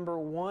remember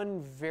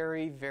one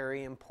very,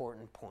 very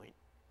important point.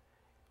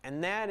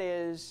 And that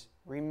is,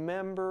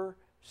 remember,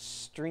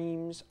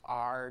 streams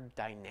are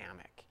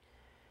dynamic.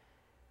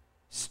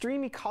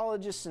 Stream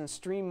ecologists and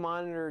stream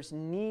monitors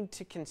need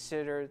to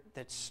consider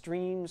that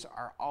streams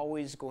are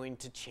always going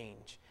to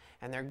change.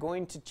 And they're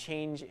going to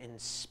change in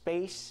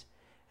space,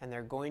 and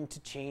they're going to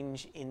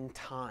change in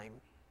time.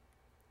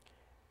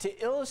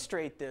 To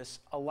illustrate this,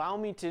 allow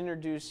me to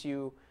introduce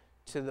you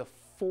to the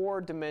 4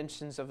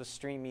 dimensions of a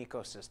stream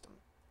ecosystem.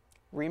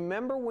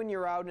 Remember when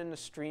you're out in a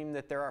stream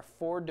that there are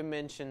 4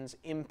 dimensions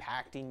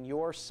impacting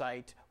your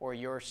site or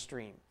your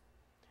stream.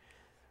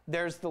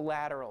 There's the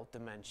lateral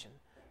dimension,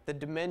 the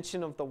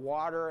dimension of the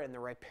water and the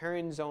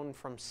riparian zone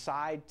from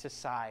side to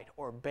side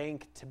or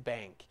bank to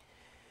bank.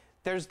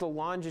 There's the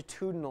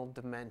longitudinal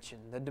dimension,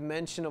 the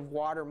dimension of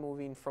water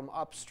moving from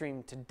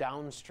upstream to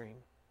downstream.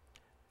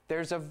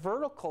 There's a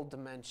vertical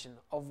dimension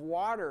of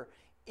water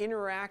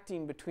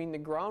interacting between the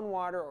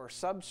groundwater or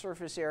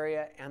subsurface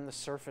area and the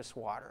surface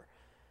water.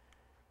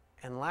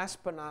 And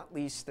last but not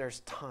least, there's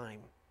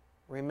time.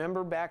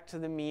 Remember back to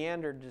the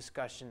meander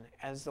discussion.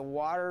 As the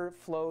water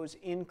flows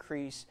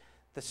increase,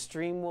 the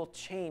stream will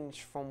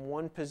change from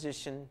one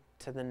position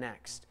to the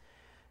next.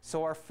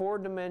 So our 4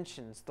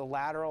 dimensions, the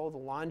lateral, the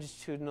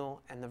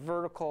longitudinal, and the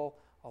vertical,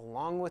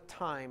 along with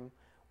time,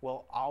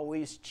 will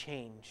always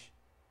change.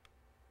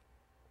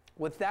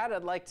 With that,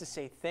 I'd like to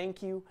say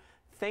thank you.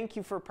 Thank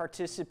you for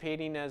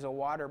participating as a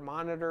water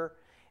monitor,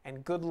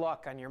 and good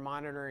luck on your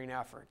monitoring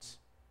efforts.